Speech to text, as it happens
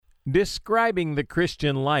Describing the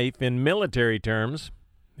Christian life in military terms,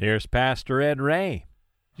 here's Pastor Ed Ray.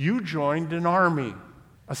 You joined an army,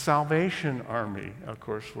 a Salvation Army, of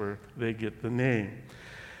course, where they get the name.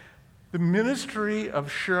 The ministry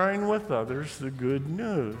of sharing with others the good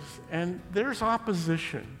news. And there's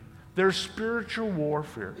opposition. There's spiritual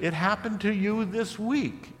warfare. It happened to you this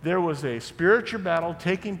week. There was a spiritual battle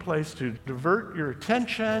taking place to divert your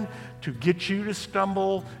attention, to get you to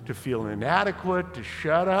stumble, to feel inadequate, to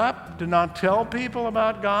shut up, to not tell people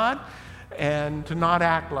about God, and to not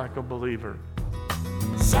act like a believer.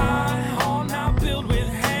 Zion now built with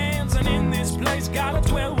hands, and in this place gotta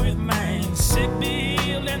dwell with man. Sick be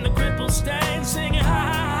healed and the crippled stand, singing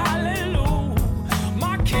hallelujah.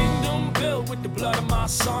 My kingdom built with the blood of my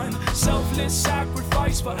son, selfless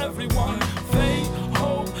sacrifice for everyone. Faith,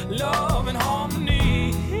 hope, love, and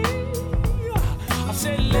harmony. I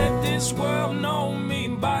said, let this world know me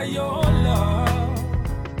by your love.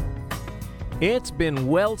 It's been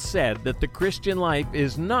well said that the Christian life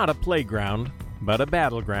is not a playground, but a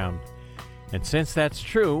battleground. And since that's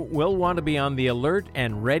true, we'll want to be on the alert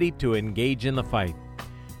and ready to engage in the fight.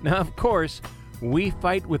 Now, of course, we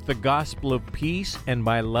fight with the gospel of peace and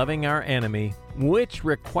by loving our enemy, which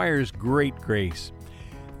requires great grace.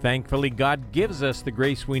 Thankfully, God gives us the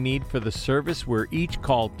grace we need for the service we're each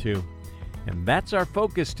called to. And that's our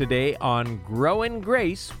focus today on Grow in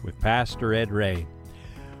Grace with Pastor Ed Ray.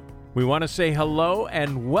 We want to say hello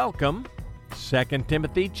and welcome. 2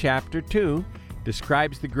 Timothy chapter 2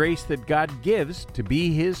 describes the grace that God gives to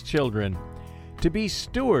be His children, to be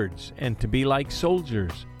stewards, and to be like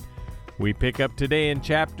soldiers. We pick up today in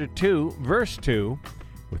chapter 2, verse 2,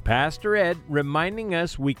 with Pastor Ed reminding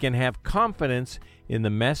us we can have confidence in the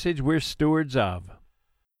message we're stewards of.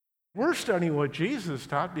 We're studying what Jesus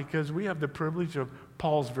taught because we have the privilege of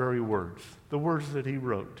Paul's very words, the words that he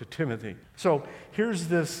wrote to Timothy. So here's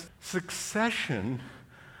this succession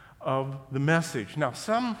of the message. Now,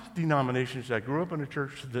 some denominations, I grew up in a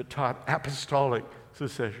church that taught apostolic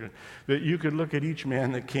succession, that you could look at each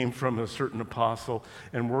man that came from a certain apostle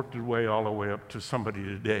and worked his way all the way up to somebody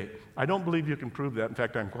today. I don't believe you can prove that. In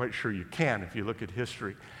fact, I'm quite sure you can if you look at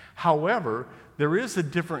history. However, there is a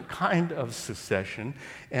different kind of succession,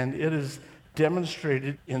 and it is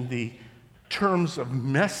demonstrated in the terms of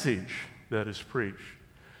message that is preached.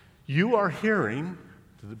 You are hearing,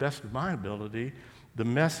 to the best of my ability, the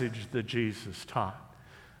message that Jesus taught,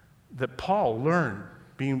 that Paul learned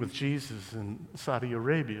being with Jesus in Saudi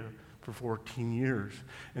Arabia for 14 years.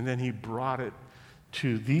 And then he brought it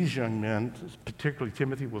to these young men, particularly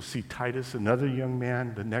Timothy. We'll see Titus, another young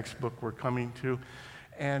man, the next book we're coming to.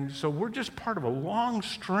 And so we're just part of a long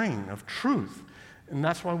string of truth. And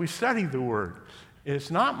that's why we study the Word.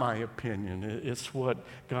 It's not my opinion. It's what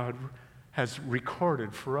God has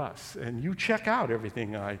recorded for us. And you check out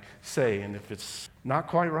everything I say. And if it's not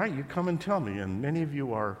quite right, you come and tell me. And many of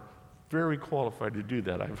you are very qualified to do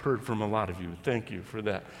that. I've heard from a lot of you. Thank you for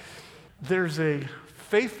that. There's a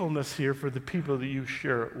faithfulness here for the people that you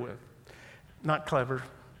share it with. Not clever,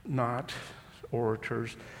 not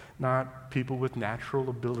orators, not people with natural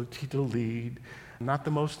ability to lead, not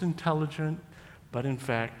the most intelligent, but in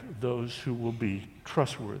fact, those who will be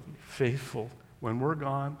trustworthy, faithful. When we're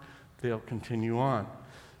gone, they'll continue on.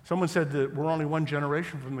 Someone said that we're only one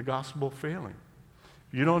generation from the gospel failing.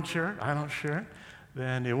 You don't share it, I don't share it,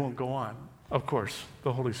 then it won't go on. Of course,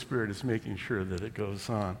 the Holy Spirit is making sure that it goes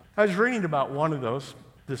on. I was reading about one of those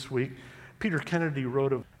this week. Peter Kennedy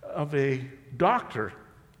wrote of a doctor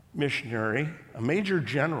missionary, a major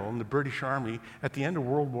general in the British Army at the end of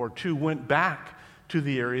World War II, went back to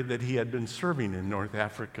the area that he had been serving in North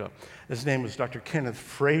Africa. His name was Dr. Kenneth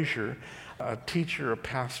Fraser, a teacher, a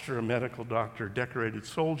pastor, a medical doctor, decorated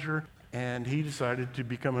soldier, and he decided to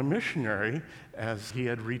become a missionary as he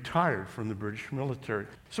had retired from the British military.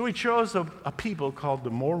 So he chose a people called the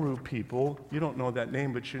Moru people. You don't know that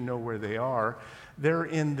name, but you know where they are. They're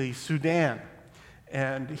in the Sudan.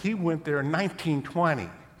 And he went there in 1920,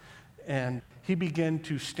 and he began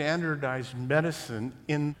to standardize medicine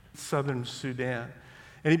in southern Sudan.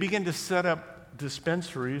 And he began to set up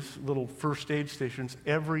dispensaries, little first aid stations,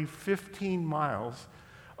 every 15 miles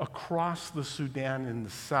across the Sudan in the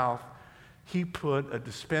south. He put a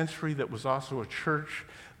dispensary that was also a church,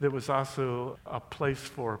 that was also a place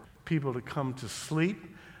for people to come to sleep,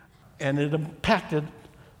 and it impacted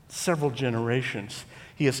several generations.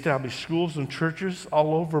 He established schools and churches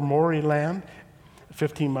all over Mori land,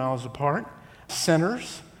 15 miles apart,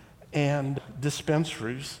 centers and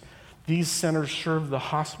dispensaries. These centers served the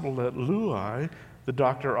hospital at Luai. The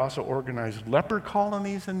doctor also organized leper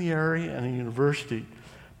colonies in the area and a university.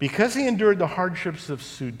 Because he endured the hardships of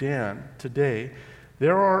Sudan today,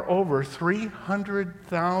 There are over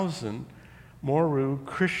 300,000 Moru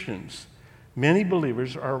Christians. Many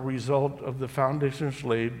believers are a result of the foundations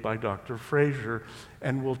laid by Dr. Fraser,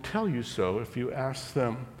 and will tell you so if you ask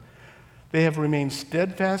them. They have remained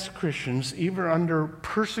steadfast Christians even under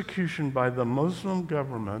persecution by the Muslim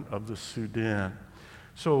government of the Sudan.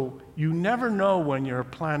 So you never know when you're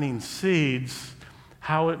planting seeds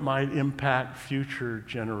how it might impact future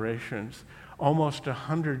generations. Almost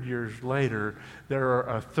 100 years later, there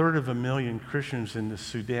are 250,000 Christians in the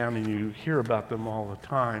Sudan, and you hear about them all the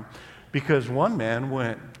time, because one man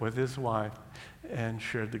went with his wife and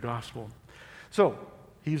shared the gospel. So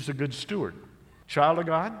he's a good steward. Child of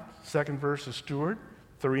God, second verse, a steward.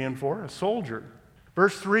 3 and 4, a soldier.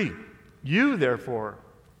 Verse 3, you therefore,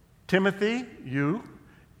 Timothy, you,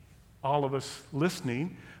 all of us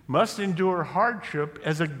listening, must endure hardship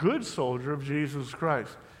as a good soldier of Jesus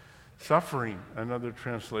Christ. Suffering, another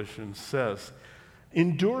translation says.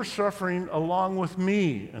 Endure suffering along with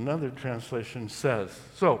me, another translation says.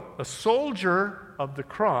 So, a soldier of the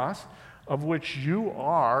cross, of which you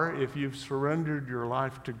are, if you've surrendered your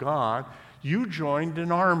life to God, you joined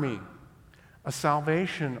an army, a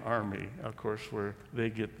Salvation Army, of course, where they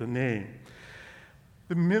get the name.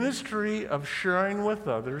 The ministry of sharing with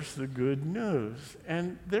others the good news.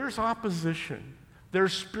 And there's opposition.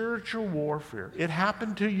 There's spiritual warfare. It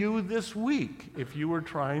happened to you this week if you were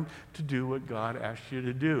trying to do what God asked you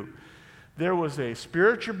to do. There was a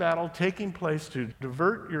spiritual battle taking place to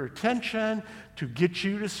divert your attention, to get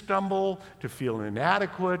you to stumble, to feel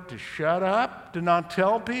inadequate, to shut up, to not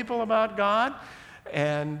tell people about God,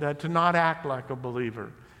 and to not act like a believer.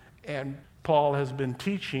 And Paul has been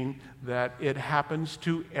teaching that it happens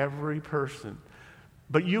to every person.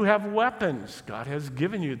 But you have weapons. God has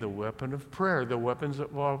given you the weapon of prayer. The weapons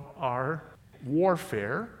of our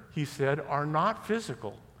warfare, he said, are not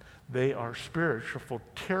physical. They are spiritual, for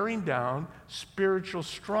tearing down spiritual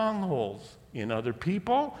strongholds in other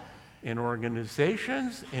people, in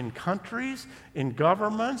organizations, in countries, in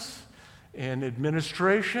governments, in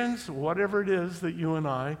administrations, whatever it is that you and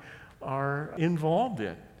I are involved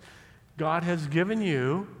in. God has given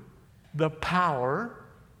you the power,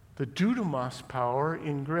 the dunamis power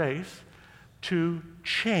in grace, to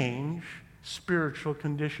change spiritual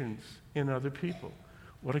conditions in other people.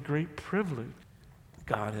 What a great privilege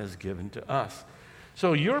God has given to us.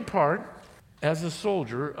 So you're part, as a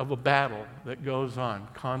soldier, of a battle that goes on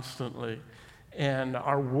constantly. And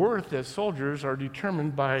our worth as soldiers are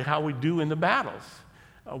determined by how we do in the battles.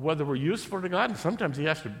 Whether we're useful to God, and sometimes he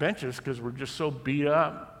has to bench us because we're just so beat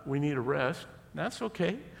up, we need a rest. That's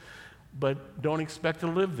okay. But don't expect to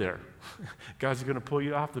live there. God's going to pull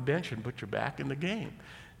you off the bench and put you back in the game.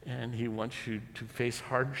 And he wants you to face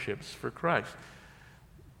hardships for Christ.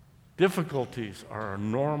 Difficulties are a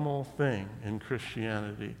normal thing in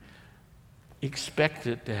Christianity. Expect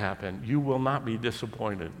it to happen. You will not be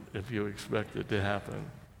disappointed if you expect it to happen.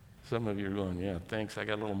 Some of you are going, yeah, thanks. I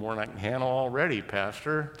got a little more than I can handle already,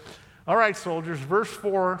 Pastor. All right, soldiers, verse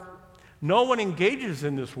 4. No one engages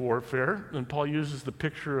in this warfare, and Paul uses the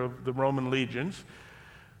picture of the Roman legions,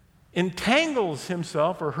 entangles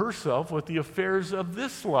himself or herself with the affairs of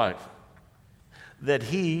this life, that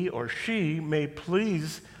he or she may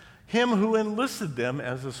please him who enlisted them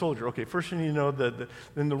as a soldier. Okay, first you need to know that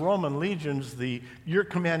in the Roman legions, your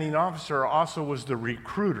commanding officer also was the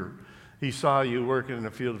recruiter. He saw you working in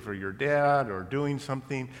the field for your dad or doing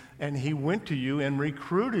something, and he went to you and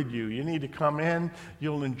recruited you. You need to come in.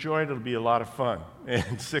 You'll enjoy it. It'll be a lot of fun.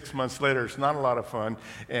 And 6 months later, it's not a lot of fun,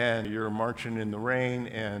 and you're marching in the rain,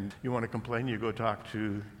 and you want to complain, you go talk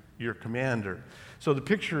to your commander. So the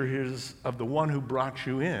picture is of the one who brought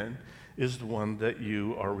you in is the one that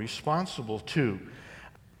you are responsible to.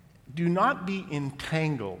 Do not be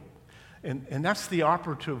entangled. And that's the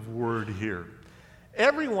operative word here.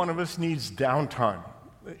 Every one of us needs downtime.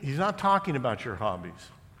 He's not talking about your hobbies.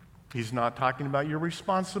 He's not talking about your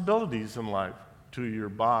responsibilities in life, to your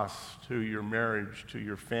boss, to your marriage, to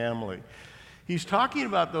your family. He's talking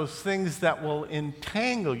about those things that will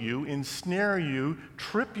entangle you, ensnare you,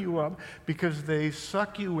 trip you up, because they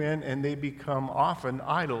suck you in and they become often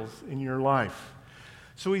idols in your life.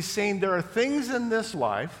 So he's saying there are things in this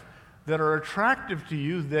life that are attractive to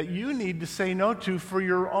you that you need to say no to for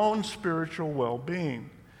your own spiritual well-being.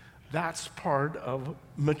 That's part of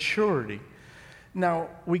maturity. Now,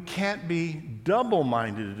 we can't be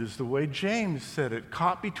double-minded, is the way James said it,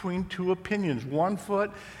 caught between two opinions, one foot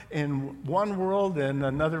in one world and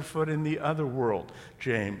another foot in the other world.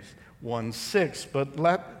 James 1:6, but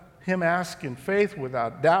let him ask in faith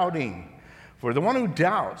without doubting. For the one who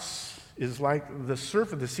doubts is like the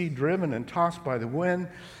surf of the sea driven and tossed by the wind.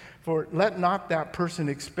 For let not that person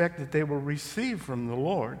expect that they will receive from the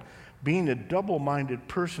Lord. Being a double-minded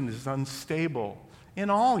person is unstable in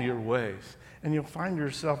all your ways, and you'll find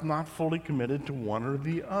yourself not fully committed to one or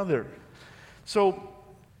the other. So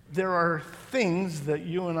there are things that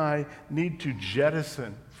you and I need to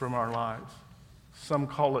jettison from our lives. Some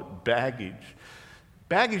call it baggage.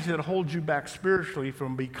 Baggage that holds you back spiritually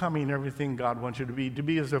from becoming everything God wants you to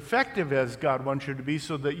be as effective as God wants you to be,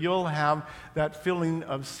 so that you'll have that feeling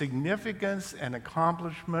of significance and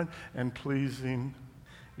accomplishment and pleasing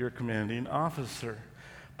your commanding officer.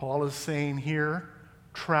 Paul is saying here,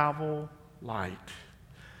 travel light.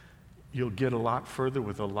 You'll get a lot further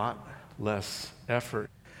with a lot less effort.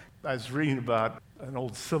 I was reading about an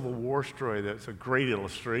old Civil War story that's a great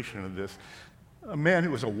illustration of this. A man who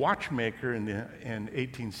was a watchmaker in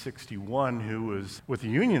 1861 who was with the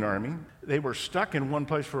Union Army. They were stuck in one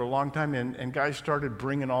place for a long time, and guys started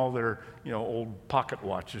bringing all their old pocket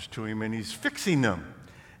watches to him, and he's fixing them.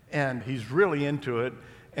 And he's really into it.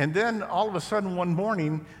 And then all of a sudden one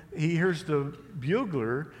morning, he hears the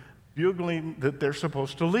bugler bugling that they're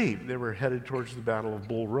supposed to leave. They were headed towards the Battle of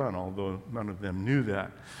Bull Run, although none of them knew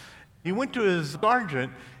that. He went to his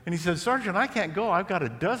sergeant, and he said, "Sergeant, I can't go. I've got a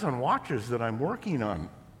dozen watches that I'm working on."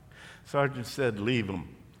 Sergeant said, "Leave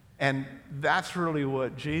them." And that's really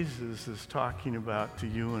what Jesus is talking about to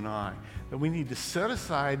you and I, that we need to set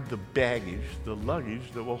aside the baggage, the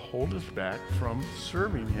luggage that will hold us back from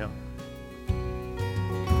serving Him.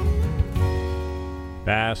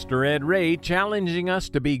 Pastor Ed Ray challenging us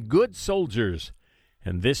to be good soldiers,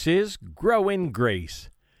 and this is Grow in Grace.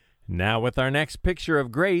 Now with our next picture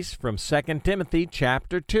of grace from 2 Timothy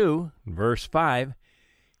chapter 2, verse 5,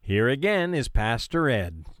 here again is Pastor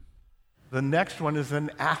Ed. The next one is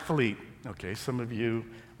an athlete. Okay, some of you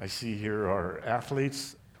I see here are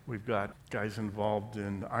athletes. We've got guys involved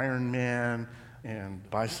in Ironman and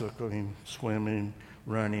bicycling, swimming,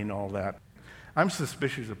 running, all that. I'm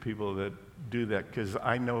suspicious of people that do that because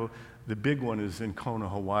I know the big one is in Kona,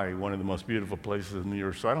 Hawaii, one of the most beautiful places in the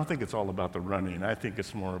earth. So I don't think it's all about the running. I think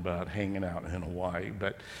it's more about hanging out in Hawaii.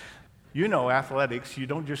 But athletics, you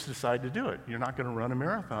don't just decide to do it. You're not going to run a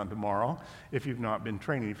marathon tomorrow if you've not been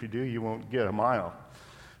training. If you do, you won't get a mile.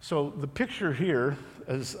 So the picture here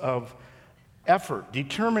is of effort,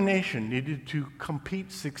 determination needed to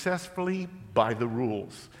compete successfully by the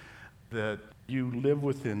rules that you live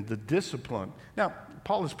within, the discipline. Now,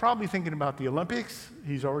 Paul is probably thinking about the Olympics.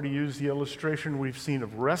 He's already used the illustration we've seen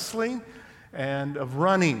of wrestling and of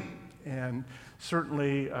running. And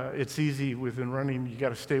certainly it's easy within running. You got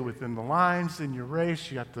to stay within the lines in your race.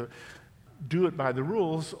 You have to do it by the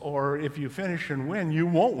rules, or if you finish and win, you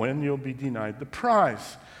won't win. You'll be denied the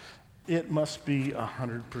prize. It must be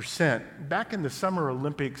 100%. Back in the Summer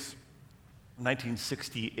Olympics,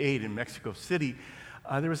 1968 in Mexico City,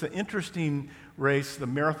 there was an interesting race. The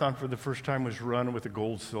marathon for the first time was run with a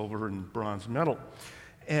gold, silver, and bronze medal.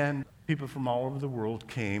 And people from all over the world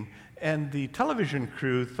came. And the television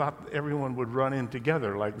crew thought everyone would run in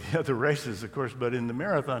together like the other races, of course. But in the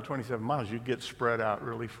marathon, 27 miles, you get spread out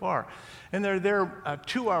really far. And they're there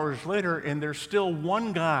 2 hours later, and there's still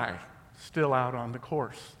one guy still out on the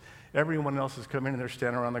course. Everyone else is coming in, and they're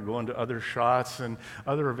standing around, they're going to other shots and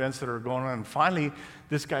other events that are going on. And finally,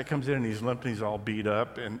 this guy comes in, and he's limping, he's all beat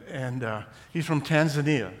up, and he's from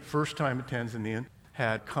Tanzania. First time a Tanzanian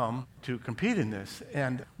had come to compete in this.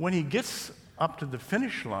 And when he gets up to the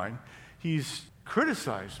finish line, he's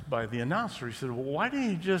criticized by the announcer. He said, "Well, why didn't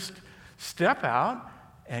you just step out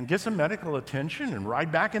and get some medical attention and ride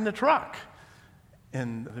back in the truck?"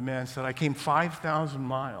 And the man said, "I came 5,000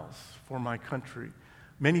 miles for my country.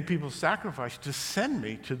 Many people sacrificed to send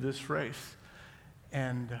me to this race,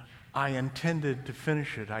 and I intended to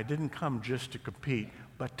finish it. I didn't come just to compete,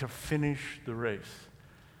 but to finish the race."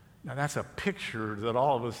 Now that's a picture that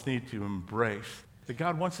all of us need to embrace, that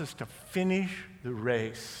God wants us to finish the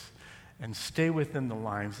race and stay within the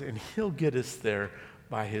lines, and He'll get us there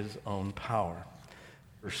by His own power.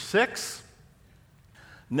 Verse 6,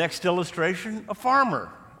 next illustration, a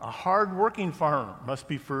farmer. A hard-working farmer must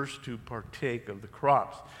be first to partake of the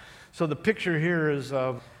crops. So the picture here is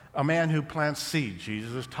of a man who plants seeds.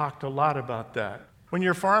 Jesus talked a lot about that. When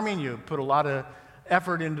you're farming, you put a lot of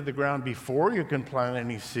effort into the ground before you can plant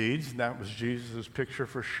any seeds. And that was Jesus' picture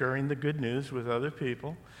for sharing the good news with other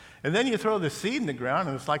people. And then you throw the seed in the ground,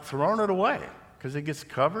 and it's like throwing it away because it gets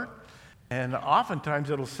covered. And oftentimes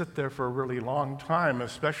it'll sit there for a really long time,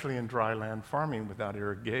 especially in dry land farming without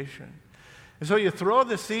irrigation. And so you throw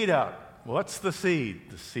the seed out. What's the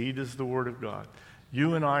seed? The seed is the Word of God.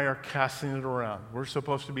 You and I are casting it around. We're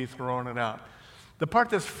supposed to be throwing it out. The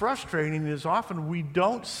part that's frustrating is often we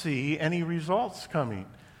don't see any results coming.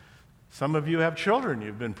 Some of you have children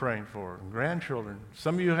you've been praying for, and grandchildren.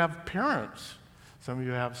 Some of you have parents. Some of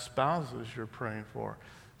you have spouses you're praying for.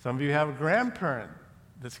 Some of you have a grandparent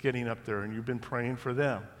that's getting up there, and you've been praying for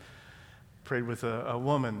them. Prayed with a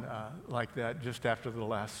woman like that just after the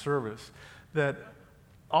last service. That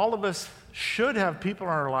all of us should have people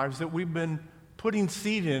in our lives that we've been putting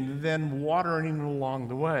seed in and then watering along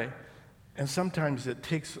the way. And sometimes it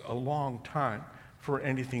takes a long time for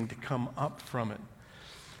anything to come up from it.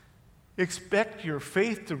 Expect your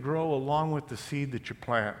faith to grow along with the seed that you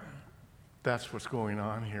plant. That's what's going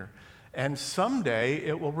on here. And someday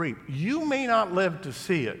it will reap. You may not live to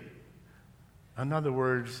see it. In other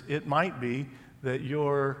words, it might be that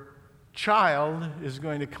your child is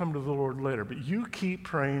going to come to the Lord later, but you keep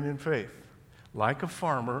praying in faith, like a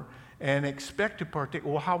farmer, and expect to partake.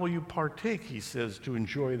 Well, how will you partake, he says, to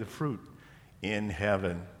enjoy the fruit? In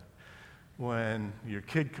heaven. When your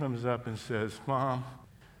kid comes up and says, Mom,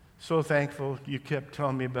 so thankful you kept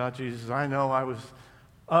telling me about Jesus. I know I was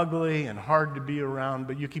ugly and hard to be around,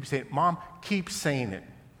 but you keep saying it. Mom, keep saying it,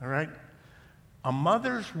 all right? A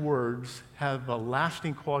mother's words have a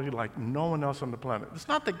lasting quality like no one else on the planet. It's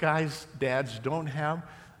not that dads don't have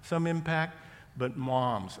some impact, but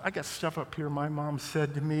moms. I got stuff up here my mom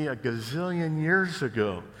said to me a gazillion years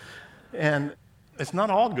ago. And it's not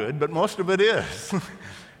all good, but most of it is.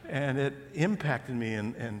 And it impacted me.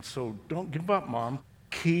 And so don't give up, Mom.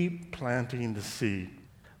 Keep planting the seed.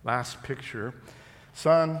 Last picture.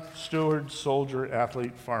 Son, steward, soldier,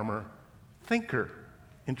 athlete, farmer, thinker.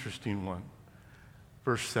 Interesting one.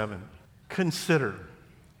 Verse 7. Consider,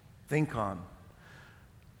 think on,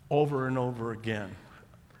 over and over again.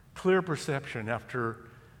 Clear perception after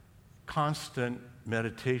constant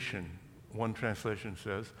meditation, one translation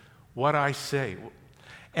says, what I say.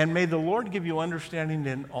 And may the Lord give you understanding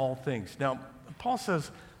in all things. Now, Paul says,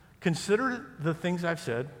 consider the things I've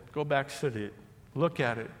said, go back, study it, look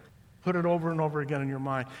at it, put it over and over again in your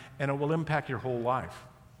mind, and it will impact your whole life,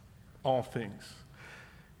 all things.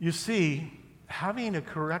 You see, having a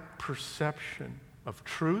correct perception of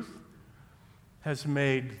truth has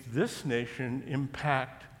made this nation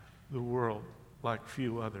impact the world like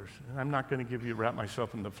few others. And I'm not going to wrap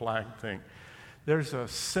myself in the flag thing. There's a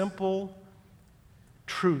simple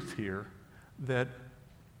truth here that,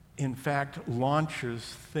 in fact, launches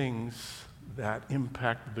things that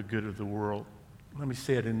impact the good of the world. Let me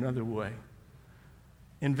say it another way.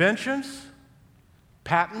 Inventions,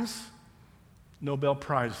 patents, Nobel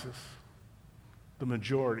Prizes, the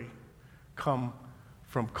majority come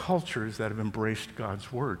from cultures that have embraced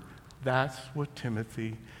God's word. That's what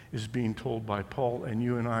Timothy is being told by Paul, and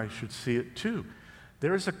you and I should see it too.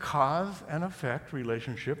 There is a cause and effect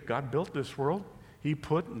relationship. God built this world. He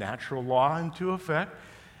put natural law into effect,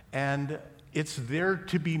 and it's there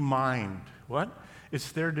to be mined. What?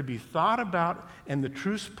 It's there to be thought about and the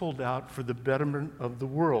truths pulled out for the betterment of the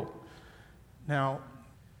world. Now,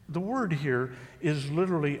 the word here is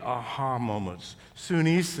literally aha moments.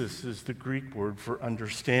 Sunesis is the Greek word for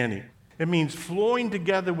understanding. It means flowing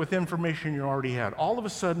together with information you already had. All of a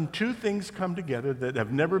sudden, two things come together that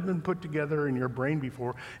have never been put together in your brain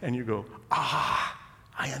before, and you go, I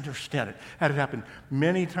understand it. Had it happen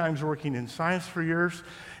many times working in science for years,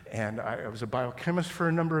 and I was a biochemist for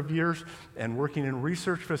a number of years, and working in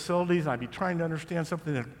research facilities. I'd be trying to understand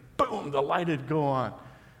something, and boom, the light would go on.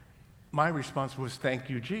 My response was, thank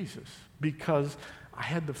you, Jesus, because I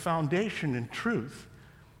had the foundation in truth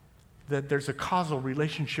that there's a causal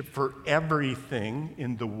relationship for everything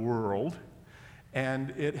in the world, and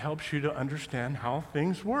it helps you to understand how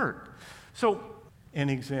things work. So, an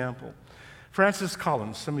example. Francis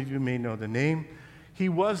Collins, some of you may know the name. He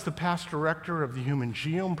was the past director of the Human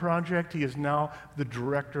Genome Project. He is now the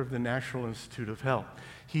director of the National Institute of Health.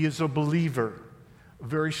 He is a believer, a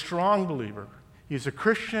very strong believer. He is a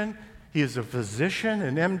Christian. He is a physician,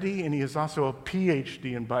 an MD, and he is also a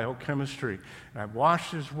PhD in biochemistry. And I've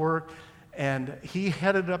watched his work, and he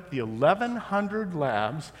headed up the 1,100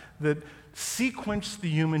 labs that sequence the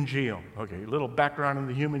human genome. Okay, a little background on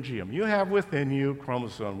the human genome. You have within you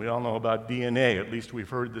chromosome. We all know about DNA, at least we've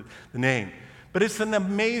heard the name. But it's an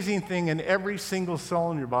amazing thing in every single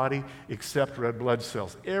cell in your body except red blood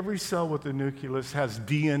cells. Every cell with a nucleus has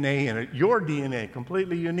DNA in it. Your DNA,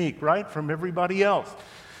 completely unique, right, from everybody else.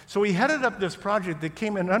 So he headed up this project that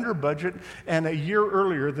came in under budget and a year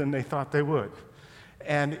earlier than they thought they would.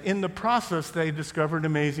 And in the process, they discovered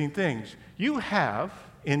amazing things. You have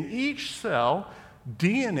in each cell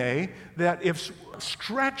DNA that, if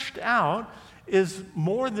stretched out, is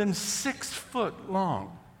more than 6 foot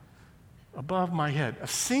long, above my head. A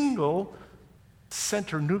single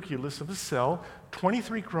center nucleus of a cell,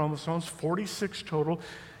 23 chromosomes, 46 total,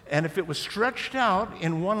 And if it was stretched out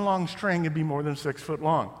in one long string, it'd be more than 6 foot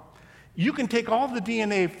long. You can take all the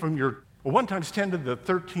DNA from your 1 times 10 to the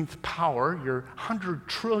 13th power, your 100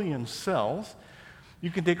 trillion cells.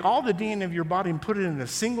 You can take all the DNA of your body and put it in a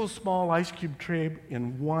single small ice cube tray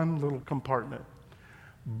in one little compartment.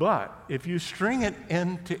 But if you string it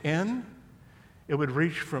end to end, it would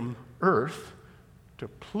reach from Earth to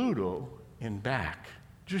Pluto and back.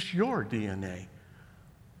 Just your DNA.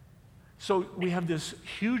 So we have this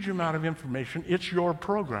huge amount of information. It's your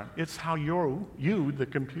program. It's how you, the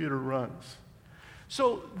computer, runs.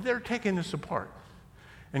 So they're taking this apart.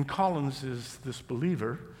 And Collins is this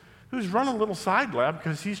believer who's run a little side lab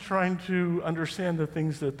because he's trying to understand the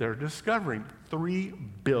things that they're discovering. 3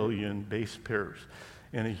 billion base pairs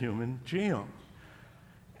in a human genome.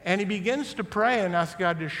 And he begins to pray and ask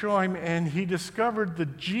God to show him, and he discovered the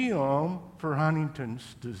genome for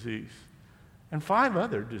Huntington's disease and 5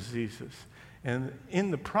 other diseases. And in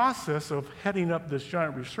the process of heading up this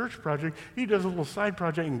giant research project, he does a little side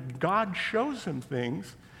project, and God shows him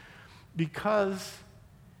things because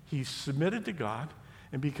he submitted to God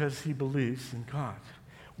and because he believes in God.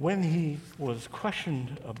 When he was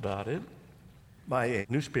questioned about it by a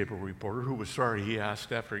newspaper reporter who was sorry he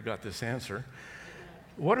asked after he got this answer,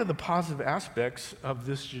 what are the positive aspects of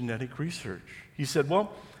this genetic research? He said,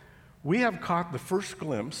 well, we have caught the first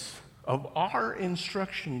glimpse of our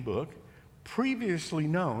instruction book previously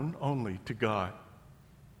known only to God.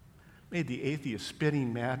 Made the atheist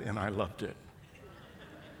spitting mad, and I loved it.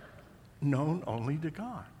 Known only to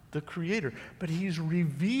God, the Creator. But he's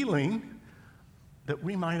revealing that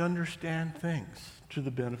we might understand things to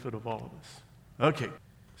the benefit of all of us. Okay,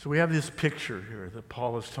 so we have this picture here that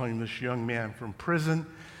Paul is telling this young man from prison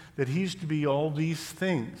that he's to be all these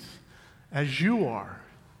things, as you are,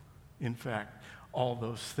 in fact, all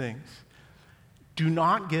those things. Do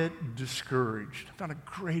not get discouraged. I found a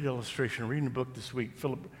great illustration. I'm reading a book this week,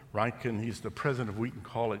 Philip Ryken, he's the president of Wheaton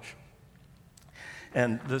College.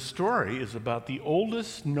 And the story is about the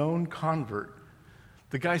oldest known convert.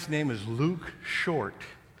 The guy's name is Luke Short.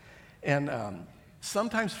 And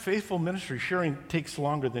sometimes faithful ministry sharing takes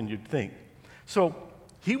longer than you'd think. So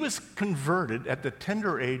he was converted at the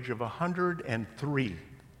tender age of 103.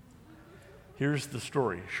 Here's the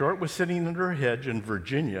story. Short was sitting under a hedge in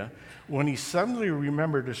Virginia when he suddenly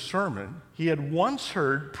remembered a sermon he had once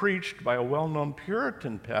heard preached by a well-known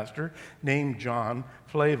Puritan pastor named John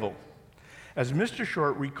Flavel. As Mr.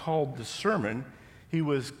 Short recalled the sermon, he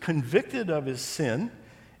was convicted of his sin,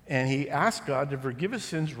 and he asked God to forgive his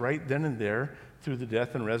sins right then and there through the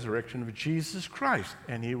death and resurrection of Jesus Christ,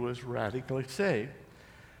 and he was radically saved.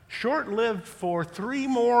 Short lived for 3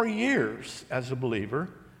 more years as a believer,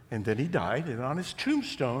 and then he died, and on his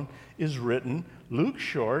tombstone is written, Luke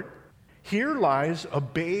Short, here lies a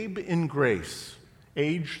babe in grace,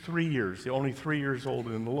 age 3 years, only 3 years old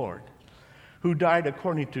in the Lord, who died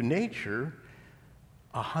according to nature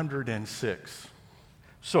 106.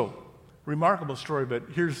 So, remarkable story, but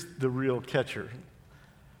here's the real catcher.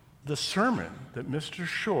 The sermon that Mr.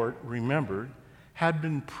 Short remembered had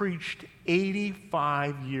been preached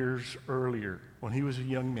 85 years earlier when he was a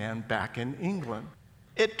young man back in England.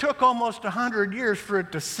 It took almost 100 years for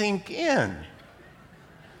it to sink in.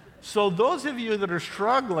 So those of you that are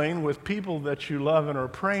struggling with people that you love and are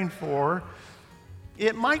praying for,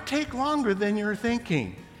 it might take longer than you're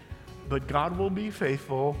thinking, but God will be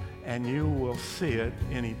faithful and you will see it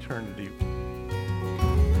in eternity.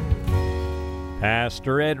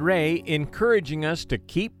 Pastor Ed Ray encouraging us to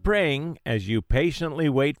keep praying as you patiently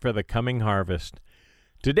wait for the coming harvest.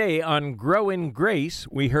 Today on Grow in Grace,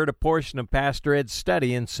 we heard a portion of Pastor Ed's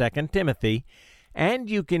study in 2 Timothy, and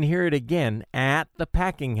you can hear it again at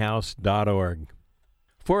thepackinghouse.org.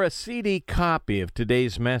 For a CD copy of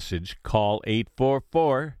today's message, call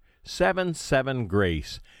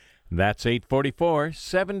 844-77-GRACE. That's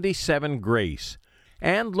 844-77-GRACE.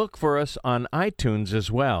 And look for us on iTunes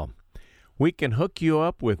as well. We can hook you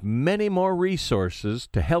up with many more resources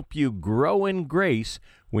to help you grow in grace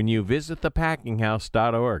when you visit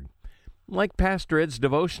thepackinghouse.org, like Pastor Ed's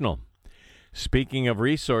devotional. Speaking of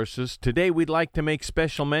resources, today we'd like to make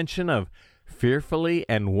special mention of Fearfully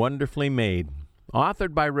and Wonderfully Made,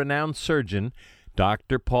 authored by renowned surgeon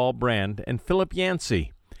Dr. Paul Brand and Philip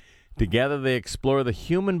Yancey. Together they explore the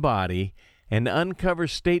human body and uncover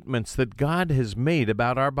statements that God has made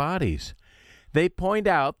about our bodies. They point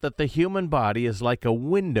out that the human body is like a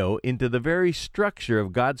window into the very structure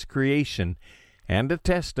of God's creation and a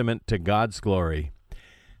testament to God's glory.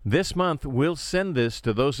 This month, we'll send this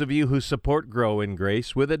to those of you who support Grow in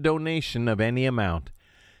Grace with a donation of any amount.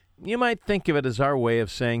 You might think of it as our way of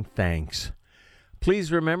saying thanks.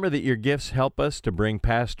 Please remember that your gifts help us to bring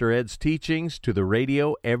Pastor Ed's teachings to the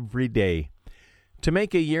radio every day. To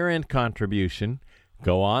make a year-end contribution,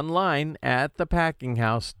 go online at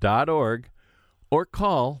thepackinghouse.org or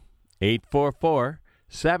call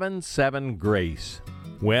 844-77-GRACE.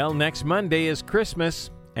 Well, next Monday is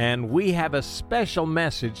Christmas, and we have a special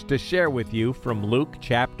message to share with you from Luke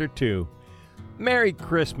chapter 2. Merry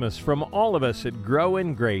Christmas from all of us at Grow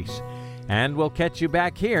in Grace, and we'll catch you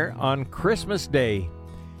back here on Christmas Day.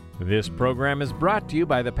 This program is brought to you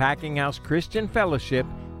by the Packing House Christian Fellowship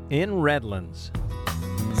in Redlands.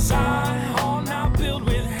 Zion now built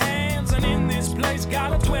with hands, and in this place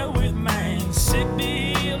gotta dwell with man. Sick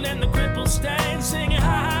be healed and the crippled stand, singing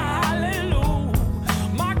hallelujah.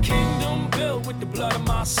 My kingdom built with the blood of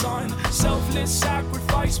my son, selfless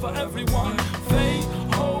sacrifice for everyone. Faith,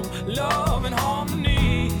 hope, love, and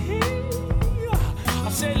harmony. I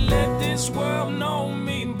said, let this world know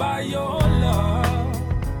me by your